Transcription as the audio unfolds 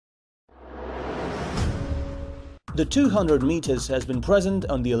The 200 meters has been present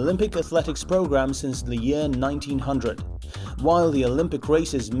on the Olympic athletics program since the year 1900. While the Olympic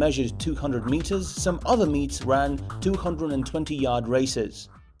races measured 200 meters, some other meets ran 220-yard races.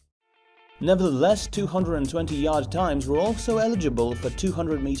 Nevertheless, 220-yard times were also eligible for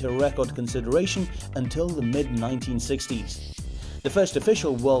 200-meter record consideration until the mid-1960s. The first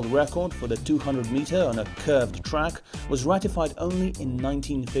official world record for the 200-meter on a curved track was ratified only in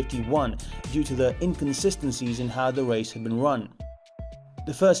 1951 due to the inconsistencies in how the race had been run.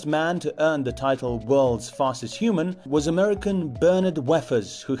 The first man to earn the title World's Fastest Human was American Bernard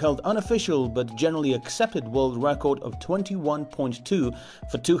Weffers, who held unofficial but generally accepted world record of 21.2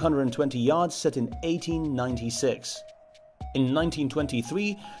 for 220 yards set in 1896. In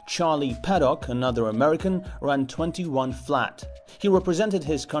 1923, Charlie Paddock, another American, ran 21 flat. He represented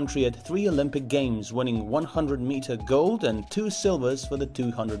his country at 3 Olympic Games, winning 100-meter gold and 2 silvers for the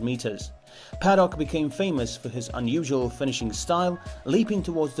 200 meters. Paddock became famous for his unusual finishing style, leaping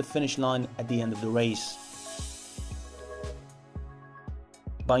towards the finish line at the end of the race.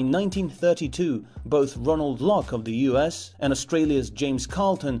 By 1932, both Ronald Locke of the US and Australia's James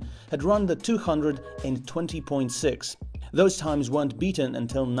Carlton had run the 200 in 20.6. Those times weren't beaten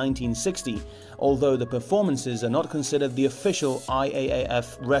until 1960, although the performances are not considered the official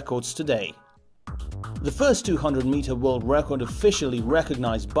IAAF records today. The first 200-meter world record officially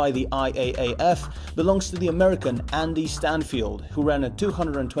recognized by the IAAF belongs to the American Andy Stanfield, who ran a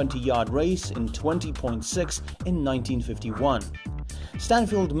 220-yard race in 20.6 in 1951.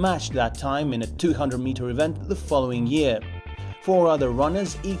 Stanfield matched that time in a 200-meter event the following year. 4 other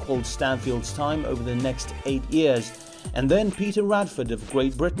runners equaled Stanfield's time over the next 8 years, and then Peter Radford of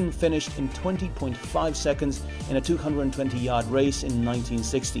Great Britain finished in 20.5 seconds in a 220-yard race in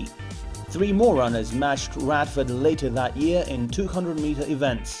 1960. 3 more runners matched Radford later that year in 200-meter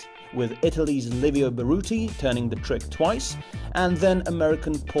events, with Italy's Livio Berruti turning the trick twice, and then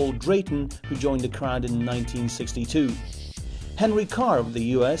American Paul Drayton, who joined the crowd in 1962. Henry Carr of the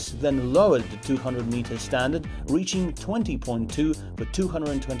US then lowered the 200-meter standard, reaching 20.2 for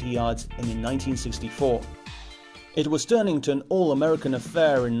 220 yards in 1964. It was turning to an all-American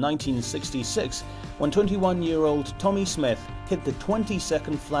affair in 1966 when 21-year-old Tommy Smith hit the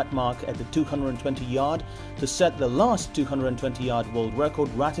 20-second flat mark at the 220-yard to set the last 220-yard world record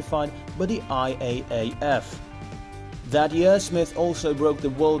ratified by the IAAF. That year, Smith also broke the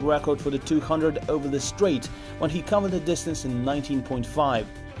world record for the 200 over the straight when he covered the distance in 19.5.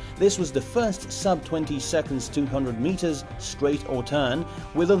 This was the first sub-20 seconds 200 meters, straight or turn,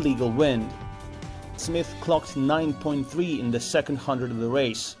 with a legal wind. Smith clocked 9.3 in the second 100 of the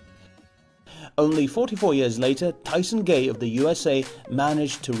race. Only 44 years later, Tyson Gay of the USA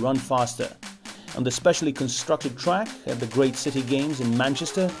managed to run faster. On the specially constructed track at the Great City Games in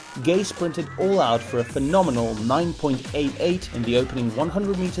Manchester, Gay sprinted all out for a phenomenal 9.88 in the opening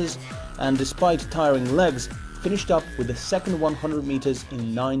 100 meters and, despite tiring legs, finished up with the second 100 meters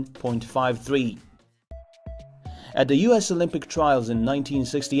in 9.53. At the US Olympic trials in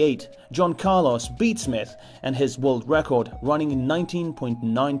 1968, John Carlos beat Smith and his world record, running in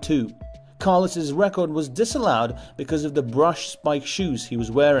 19.92. Carlos's record was disallowed because of the brush spike shoes he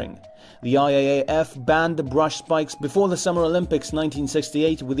was wearing. The IAAF banned the brush spikes before the Summer Olympics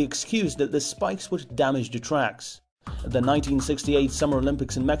 1968 with the excuse that the spikes would damage the tracks. At the 1968 Summer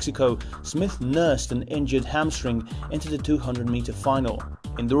Olympics in Mexico, Smith nursed an injured hamstring into the 200-meter final.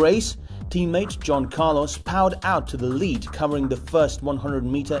 In the race, teammate John Carlos powered out to the lead, covering the first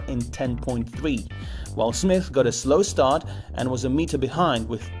 100-meter in 10.3, while Smith got a slow start and was a meter behind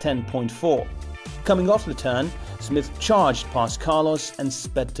with 10.4. Coming off the turn, Smith charged past Carlos and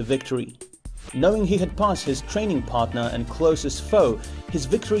sped to victory. Knowing he had passed his training partner and closest foe, his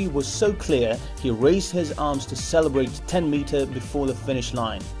victory was so clear he raised his arms to celebrate 10 meters before the finish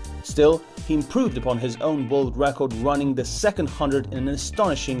line. Still, he improved upon his own world record, running the second 100 in an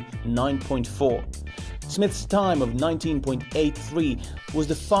astonishing 9.4. Smith's time of 19.83 was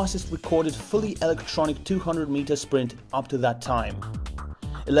the fastest recorded fully electronic 200-meter sprint up to that time.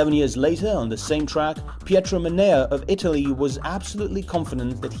 11 years later, on the same track, Pietro Manea of Italy was absolutely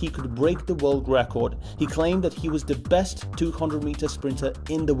confident that he could break the world record. He claimed that he was the best 200-meter sprinter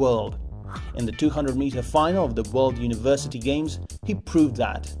in the world. In the 200-meter final of the World University Games, he proved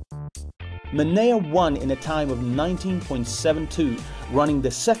that. Manea won in a time of 19.72, running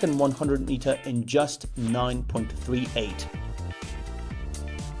the second 100-meter in just 9.38.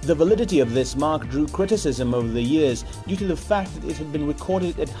 The validity of this mark drew criticism over the years due to the fact that it had been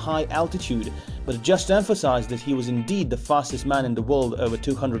recorded at high altitude, but it just emphasized that he was indeed the fastest man in the world over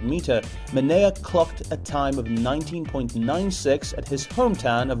 200 meter. Menea clocked a time of 19.96 at his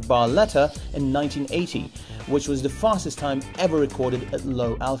hometown of Barletta in 1980, which was the fastest time ever recorded at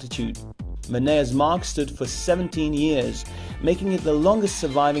low altitude. Menea's mark stood for 17 years, making it the longest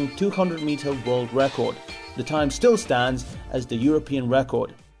surviving 200 meter world record. The time still stands as the European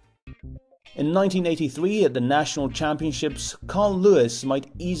record. In 1983 at the National Championships, Carl Lewis might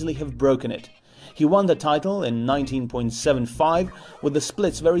easily have broken it. He won the title in 19.75 with the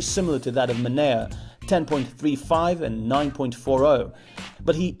splits very similar to that of Menea, 10.35 and 9.40,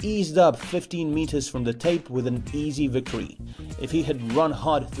 but he eased up 15 meters from the tape with an easy victory. If he had run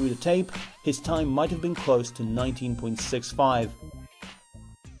hard through the tape, his time might have been close to 19.65.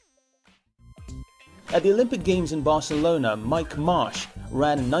 At the Olympic Games in Barcelona, Mike Marsh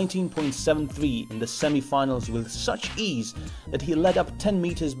ran 19.73 in the semi-finals with such ease that he led up 10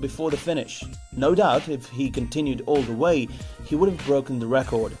 meters before the finish. No doubt, if he continued all the way, he would have broken the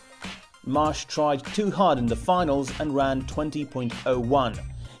record. Marsh tried too hard in the finals and ran 20.01.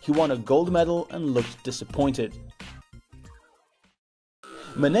 He won a gold medal and looked disappointed.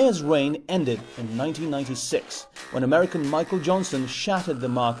 Menea's reign ended in 1996 when American Michael Johnson shattered the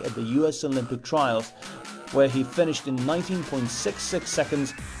mark at the US Olympic Trials, where he finished in 19.66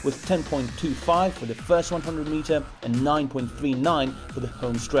 seconds with 10.25 for the first 100 meter and 9.39 for the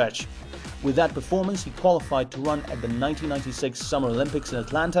home stretch. With that performance, he qualified to run at the 1996 Summer Olympics in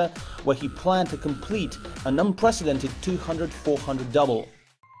Atlanta, where he planned to complete an unprecedented 200-400 double.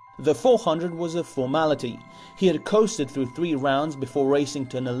 The 400 was a formality. He had coasted through 3 rounds before racing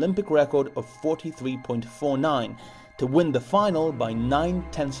to an Olympic record of 43.49 to win the final by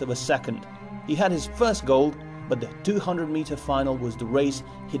 9/10 of a second. He had his first gold, but the 200-meter final was the race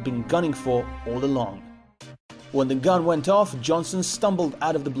he'd been gunning for all along. When the gun went off, Johnson stumbled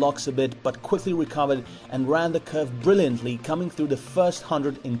out of the blocks a bit but quickly recovered and ran the curve brilliantly, coming through the first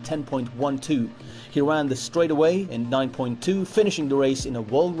 100 in 10.12. He ran the straightaway in 9.2, finishing the race in a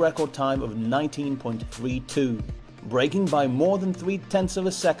world record time of 19.32, breaking by more than 3/10 of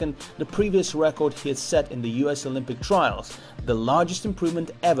a second the previous record he had set in the US Olympic trials, the largest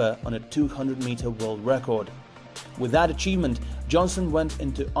improvement ever on a 200-meter world record. With that achievement, Johnson went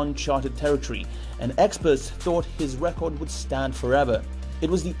into uncharted territory, and experts thought his record would stand forever. It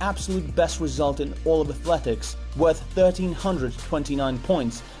was the absolute best result in all of athletics, worth 1,329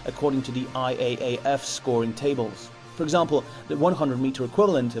 points according to the IAAF scoring tables. For example, the 100-meter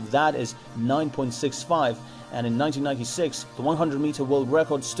equivalent of that is 9.65, and in 1996, the 100-meter world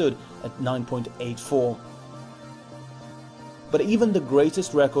record stood at 9.84. But even the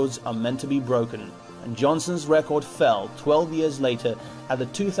greatest records are meant to be broken, and Johnson's record fell 12 years later at the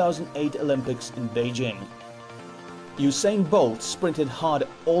 2008 Olympics in Beijing. Usain Bolt sprinted hard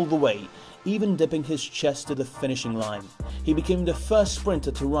all the way, even dipping his chest to the finishing line. He became the first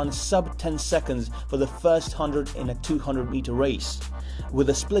sprinter to run sub-10 seconds for the first 100 in a 200-meter race. With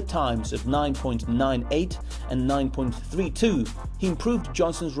the split times of 9.98 and 9.32, he improved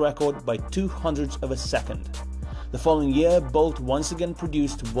Johnson's record by 0.02 of a second. The following year, Bolt once again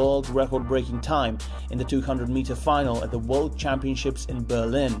produced world record-breaking time in the 200-meter final at the World Championships in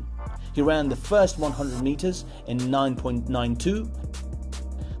Berlin. He ran the first 100 meters in 9.92,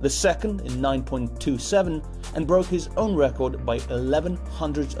 the second in 9.27, and broke his own record by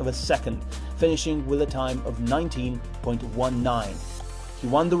 0.11 of a second, finishing with a time of 19.19. He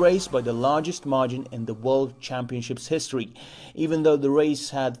won the race by the largest margin in the World Championships history, even though the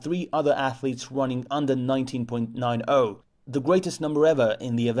race had 3 other athletes running under 19.90, the greatest number ever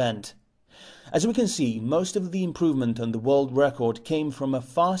in the event. As we can see, most of the improvement on the world record came from a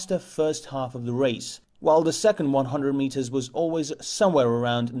faster first half of the race, while the second 100 meters was always somewhere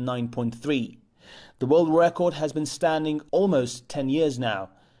around 9.3. The world record has been standing almost 10 years now.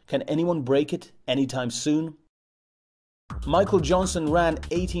 Can anyone break it anytime soon? Michael Johnson ran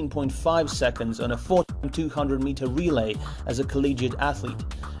 18.5 seconds on a 4x200-meter relay as a collegiate athlete,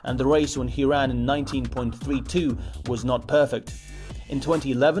 and the race when he ran in 19.32 was not perfect. In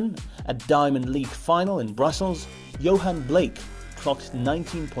 2011, at Diamond League final in Brussels, Johan Blake clocked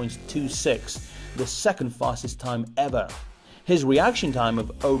 19.26, the second fastest time ever. His reaction time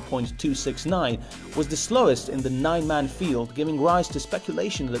of 0.269 was the slowest in the 9-man field, giving rise to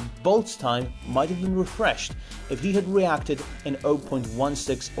speculation that Bolt's time might have been refreshed if he had reacted in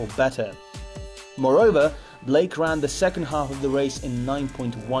 0.16 or better. Moreover, Blake ran the second half of the race in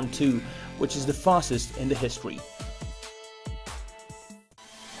 9.12, which is the fastest in the history.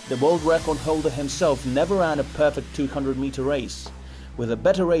 The world record holder himself never ran a perfect 200-meter race. With a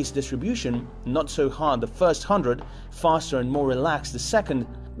better race distribution, not so hard the first 100, faster and more relaxed the second,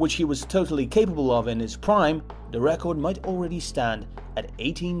 which he was totally capable of in his prime, the record might already stand at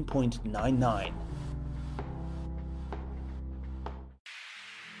 18.99.